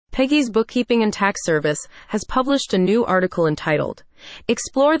Peggy's Bookkeeping and Tax Service has published a new article entitled,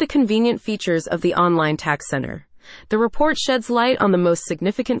 "Explore the Convenient Features of the Online Tax Center." The report sheds light on the most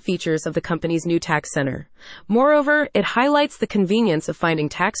significant features of the company's new tax center. Moreover, it highlights the convenience of finding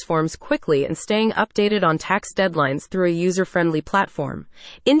tax forms quickly and staying updated on tax deadlines through a user-friendly platform.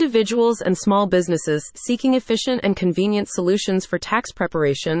 Individuals and small businesses seeking efficient and convenient solutions for tax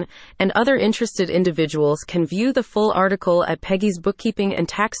preparation and other interested individuals can view the full article at Peggy's Bookkeeping and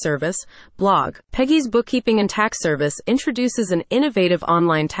Tax Service blog. Peggy's Bookkeeping and Tax Service introduces an innovative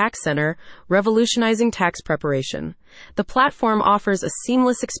online tax center, Revolutionizing tax preparation. The platform offers a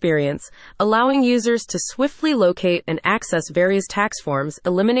seamless experience, allowing users to swiftly locate and access various tax forms,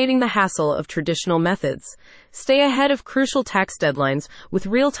 eliminating the hassle of traditional methods. Stay ahead of crucial tax deadlines with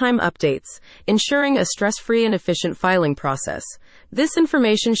real-time updates, ensuring a stress-free and efficient filing process. This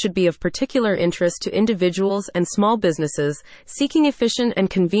information should be of particular interest to individuals and small businesses seeking efficient and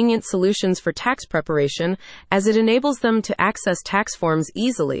convenient solutions for tax preparation, as it enables them to access tax forms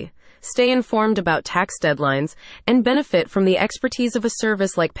easily, stay informed about tax deadlines, and benefit from the expertise of a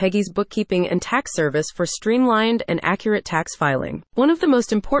service like Peggy's Bookkeeping and Tax Service for streamlined and accurate tax filing. One of the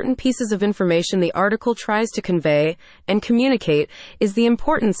most important pieces of information the article tries to convey and communicate is the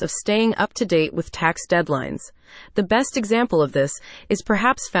importance of staying up to date with tax deadlines. The best example of this is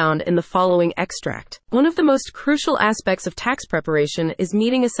perhaps found in the following extract. One of the most crucial aspects of tax preparation is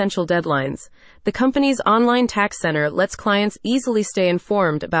meeting essential deadlines. The company's online tax center lets clients easily stay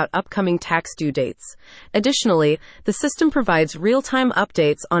informed about upcoming tax due dates. Additionally, the system provides real-time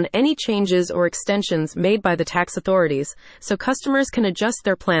updates on any changes or extensions made by the tax authorities, so customers can adjust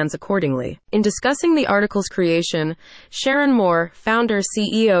their plans accordingly. In discussing the article's creation, Sharon Moore,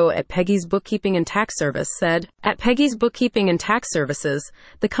 founder-CEO at Peggy's Bookkeeping and Tax Service, said, "At Peggy's Bookkeeping and Tax Services,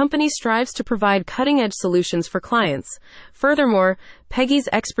 the company strives to provide cutting-edge solutions for clients. Furthermore, Peggy's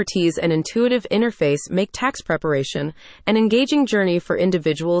expertise and intuitive interface make tax preparation an engaging journey for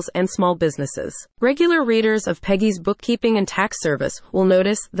individuals and small businesses." Regular readers of Peggy's Bookkeeping and Tax Service will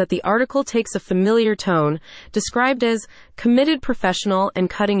notice that the article takes a familiar tone, described as committed, professional, and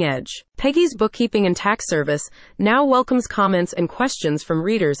cutting edge. Peggy's Bookkeeping and Tax Service now welcomes comments and questions from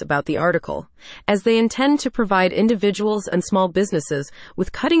readers about the article, as they intend to provide individuals and small businesses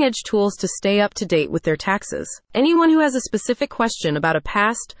with cutting-edge tools to stay up to date with their taxes. Anyone who has a specific question about a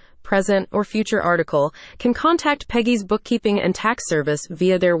past, present, or future article can contact Peggy's Bookkeeping and Tax Service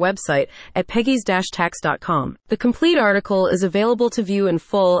via their website at peggys-tax.com. The complete article is available to view in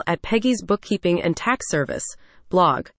full at Peggy's Bookkeeping and Tax Service blog.